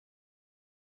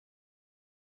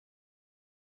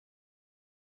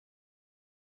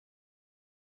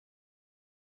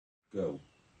Go.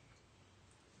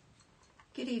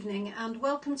 Good evening and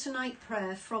welcome to night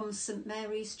prayer from St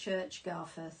Mary's Church,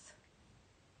 Garforth.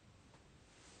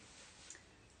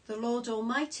 The Lord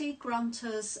Almighty grant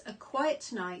us a quiet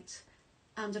night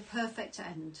and a perfect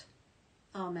end.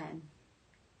 Amen.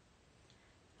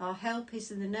 Our help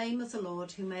is in the name of the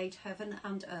Lord who made heaven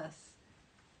and earth.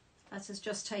 Let us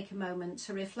just take a moment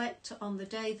to reflect on the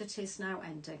day that is now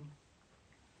ending.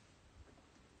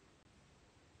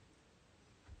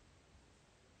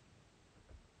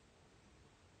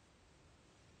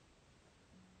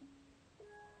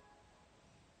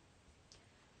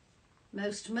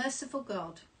 Most merciful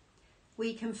God,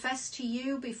 we confess to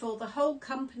you before the whole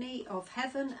company of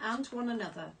heaven and one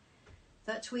another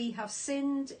that we have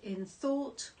sinned in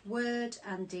thought, word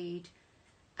and deed,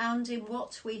 and in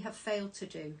what we have failed to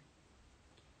do.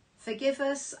 Forgive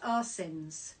us our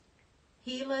sins,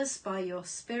 heal us by your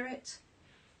Spirit,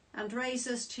 and raise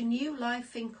us to new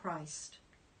life in Christ.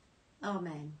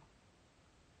 Amen.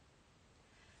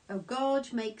 O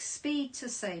God, make speed to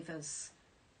save us.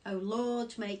 O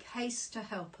Lord, make haste to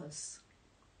help us.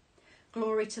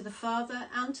 Glory to the Father,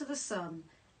 and to the Son,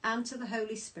 and to the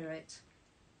Holy Spirit,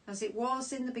 as it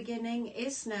was in the beginning,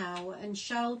 is now, and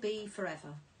shall be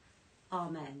forever.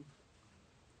 Amen.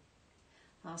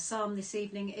 Our psalm this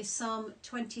evening is Psalm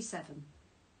 27.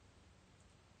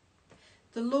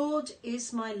 The Lord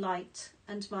is my light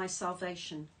and my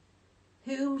salvation.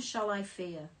 Whom shall I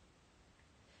fear?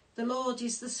 The Lord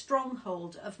is the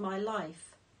stronghold of my life.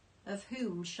 Of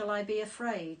whom shall I be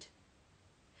afraid?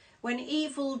 When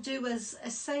evildoers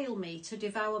assail me to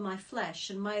devour my flesh,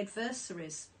 and my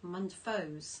adversaries and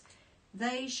foes,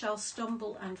 they shall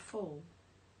stumble and fall.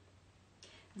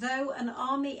 Though an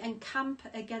army encamp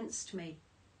against me,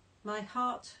 my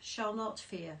heart shall not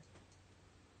fear.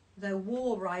 Though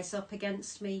war rise up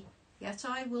against me, yet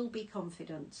I will be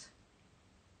confident.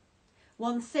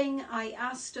 One thing I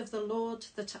asked of the Lord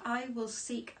that I will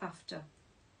seek after,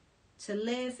 to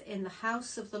live in the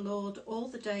house of the Lord all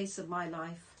the days of my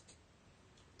life,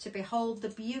 to behold the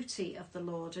beauty of the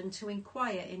Lord and to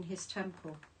inquire in his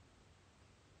temple.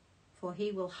 For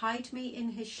he will hide me in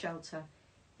his shelter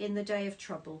in the day of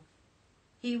trouble.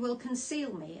 He will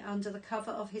conceal me under the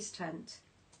cover of his tent.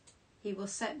 He will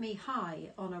set me high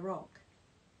on a rock.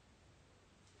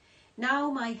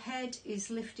 Now my head is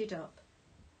lifted up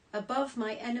above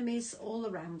my enemies all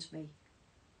around me.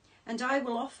 And I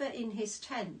will offer in his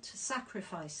tent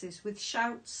sacrifices with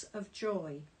shouts of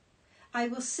joy. I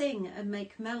will sing and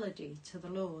make melody to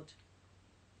the Lord.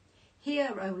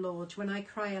 Hear, O Lord, when I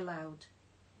cry aloud.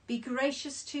 Be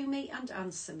gracious to me and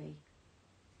answer me.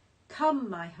 Come,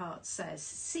 my heart says,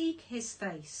 seek his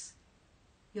face.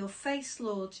 Your face,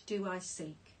 Lord, do I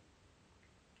seek.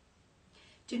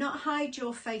 Do not hide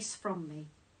your face from me.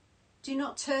 Do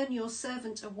not turn your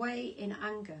servant away in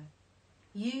anger.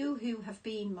 You who have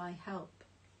been my help.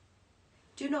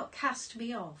 Do not cast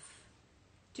me off.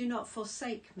 Do not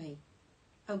forsake me,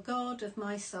 O God of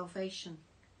my salvation.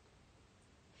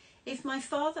 If my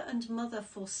father and mother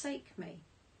forsake me,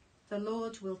 the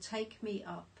Lord will take me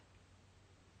up.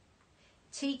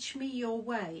 Teach me your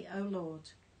way, O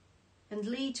Lord, and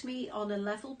lead me on a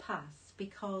level path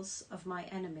because of my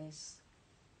enemies.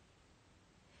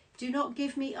 Do not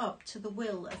give me up to the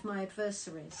will of my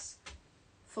adversaries,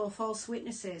 for false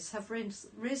witnesses have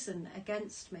risen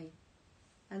against me,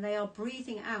 and they are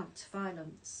breathing out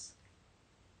violence.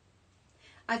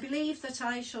 I believe that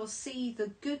I shall see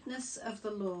the goodness of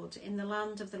the Lord in the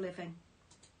land of the living.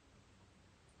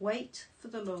 Wait for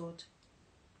the Lord.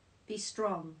 Be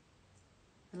strong,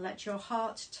 and let your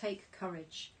heart take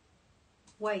courage.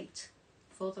 Wait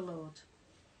for the Lord.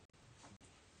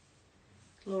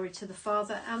 Glory to the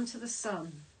Father, and to the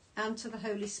Son, and to the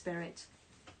Holy Spirit,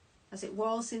 as it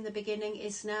was in the beginning,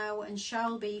 is now, and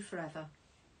shall be forever.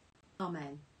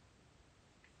 Amen.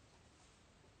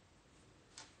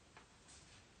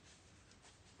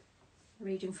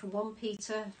 Reading from 1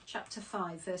 Peter chapter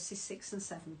 5, verses 6 and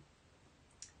 7.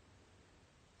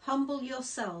 Humble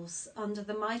yourselves under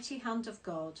the mighty hand of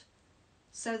God,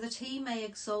 so that he may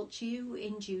exalt you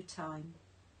in due time.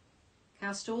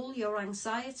 Cast all your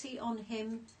anxiety on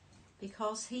him,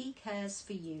 because he cares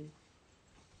for you.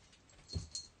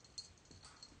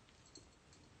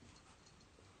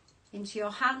 Into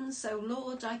your hands, O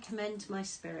Lord, I commend my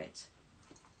spirit.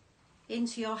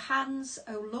 Into your hands,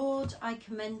 O Lord, I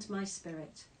commend my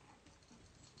spirit.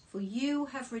 For you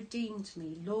have redeemed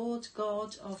me, Lord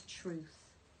God of truth.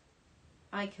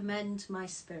 I commend my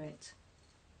spirit.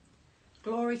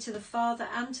 Glory to the Father,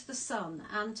 and to the Son,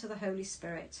 and to the Holy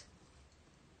Spirit.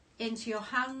 Into your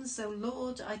hands, O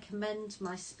Lord, I commend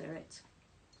my spirit.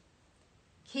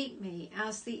 Keep me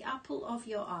as the apple of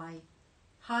your eye.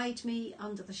 Hide me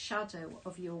under the shadow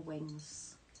of your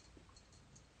wings.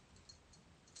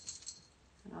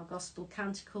 And our gospel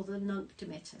canticle, the Nunc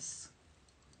Dimittis.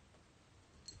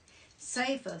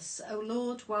 Save us, O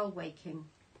Lord, while waking,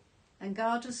 and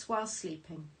guard us while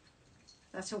sleeping,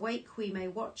 that awake we may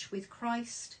watch with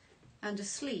Christ, and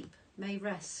asleep may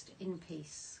rest in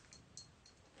peace.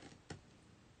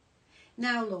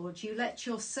 Now, Lord, you let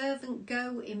your servant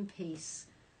go in peace.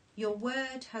 Your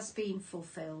word has been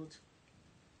fulfilled.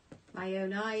 My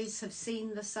own eyes have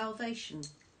seen the salvation,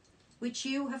 which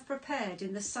you have prepared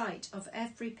in the sight of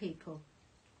every people,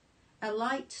 a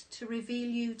light to reveal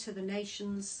you to the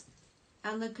nations,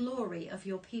 and the glory of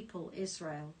your people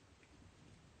Israel.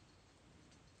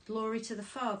 Glory to the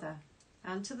Father,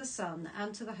 and to the Son,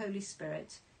 and to the Holy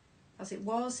Spirit, as it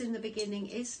was in the beginning,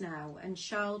 is now, and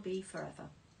shall be forever.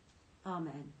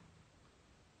 Amen.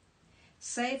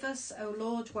 Save us, O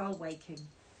Lord, while waking,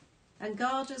 and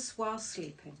guard us while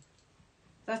sleeping,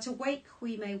 that awake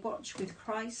we may watch with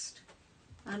Christ,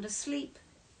 and asleep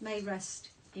may rest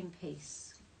in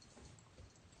peace.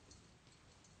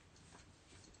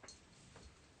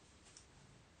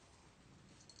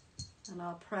 And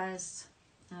our prayers,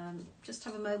 just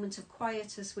have a moment of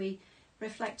quiet as we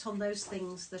reflect on those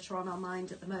things that are on our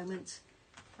mind at the moment,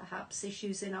 perhaps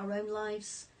issues in our own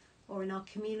lives, or in our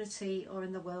community, or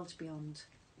in the world beyond.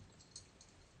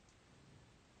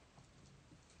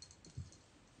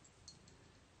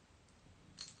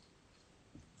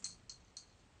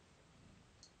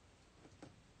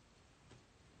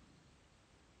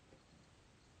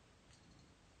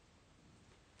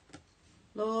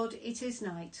 Lord, it is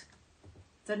night.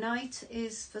 The night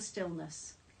is for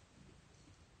stillness.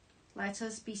 Let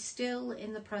us be still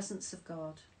in the presence of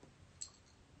God.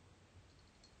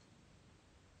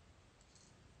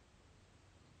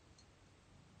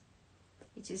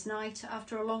 It is night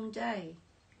after a long day.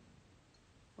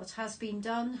 What has been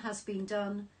done,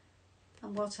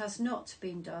 and what has not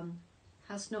been done,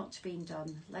 has not been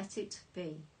done. Let it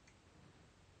be.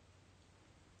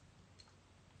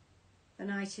 The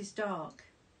night is dark.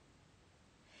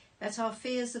 Let our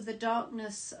fears of the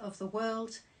darkness of the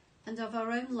world and of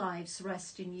our own lives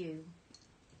rest in you.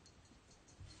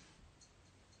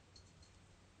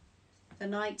 The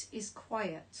night is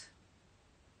quiet.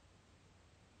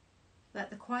 Let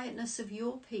the quietness of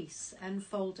your peace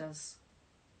enfold us,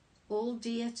 all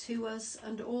dear to us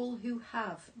and all who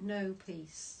have no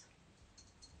peace.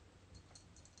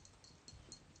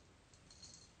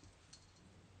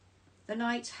 The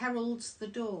night heralds the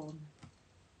dawn.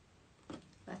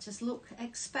 Let us look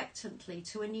expectantly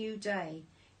to a new day,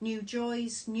 new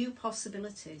joys, new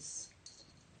possibilities.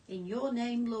 In your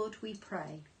name, Lord, we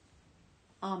pray.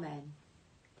 Amen.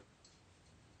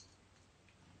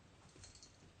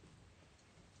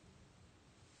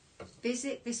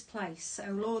 Visit this place,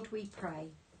 O Lord, we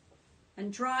pray,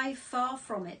 and drive far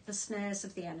from it the snares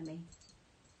of the enemy.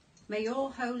 May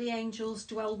your holy angels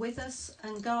dwell with us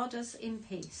and guard us in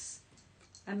peace,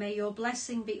 and may your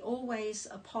blessing be always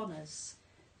upon us,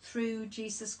 through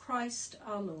Jesus Christ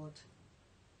our Lord.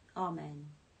 Amen.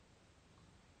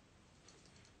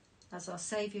 As our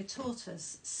Saviour taught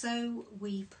us, so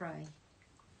we pray.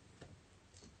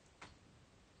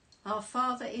 Our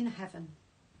Father in heaven,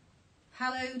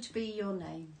 hallowed be your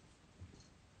name.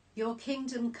 Your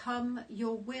kingdom come,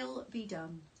 your will be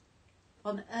done,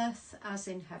 on earth as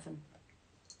in heaven.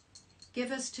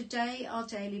 Give us today our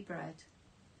daily bread.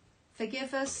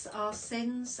 Forgive us our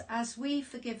sins as we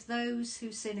forgive those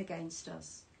who sin against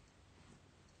us.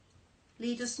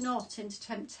 Lead us not into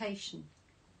temptation,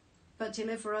 but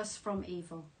deliver us from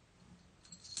evil.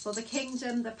 For the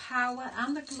kingdom, the power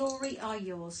and the glory are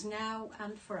yours now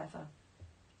and forever.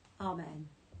 Amen.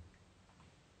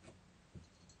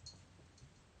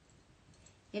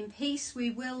 In peace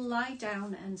we will lie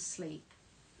down and sleep.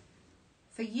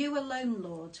 For you alone,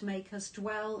 Lord, make us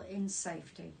dwell in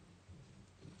safety.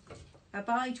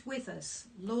 Abide with us,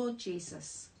 Lord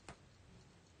Jesus,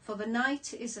 for the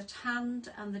night is at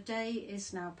hand and the day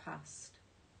is now past.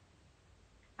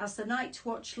 As the night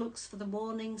watch looks for the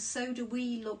morning, so do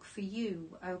we look for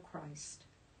you, O Christ.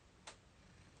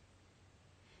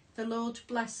 The Lord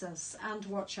bless us and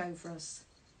watch over us.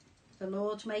 The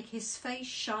Lord make his face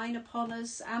shine upon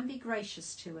us and be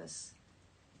gracious to us.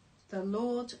 The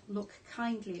Lord look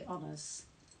kindly on us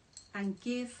and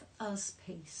give us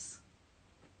peace.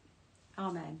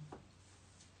 Amen.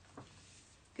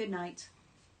 Good night.